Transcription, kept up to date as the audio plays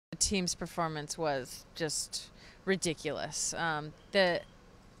team's performance was just ridiculous.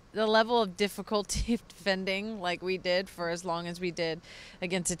 The level of difficulty defending like we did for as long as we did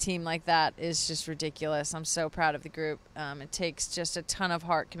against a team like that is just ridiculous. I'm so proud of the group. It takes just a ton of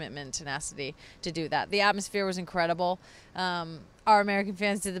heart, commitment, and tenacity to do that. The atmosphere was incredible. Our American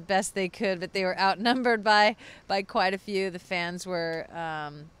fans did the best they could, but they were outnumbered by quite a few. The fans were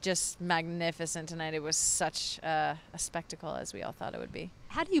just magnificent tonight. It was such a spectacle, as we all thought it would be.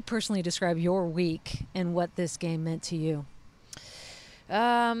 How do you personally describe your week and what this game meant to you?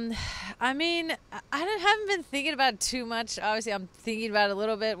 I mean, I haven't been thinking about it too much. Obviously, I'm thinking about it a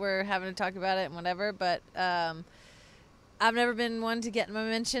little bit. We're having to talk about it and whatever, but I've never been one to get in my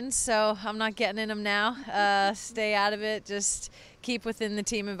mentions, so I'm not getting in them now. Stay out of it. Just keep within the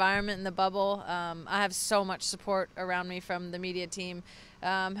team environment and the bubble. I have so much support around me from the media team,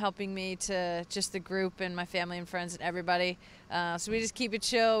 helping me to just the group and my family and friends and everybody. So we just keep it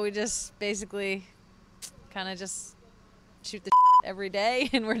chill. We just basically kind of just shoot the every day,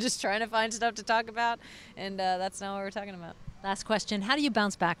 and we're just trying to find stuff to talk about, and that's not what we're talking about. Last question, how do you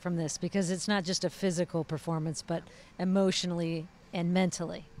bounce back from this? Because it's not just a physical performance, but emotionally and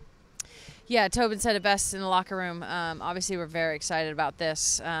mentally. Yeah, Tobin said it best in the locker room. Obviously, we're very excited about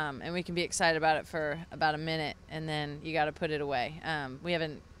this, and we can be excited about it for about a minute, and then you got to put it away. We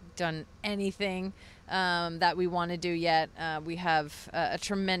haven't done anything that we want to do yet. We have a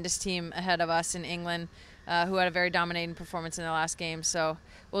tremendous team ahead of us in England, who had a very dominating performance in the last game. So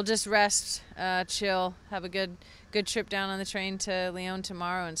we'll just rest, chill, have a good trip down on the train to Lyon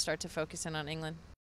tomorrow, and start to focus in on England.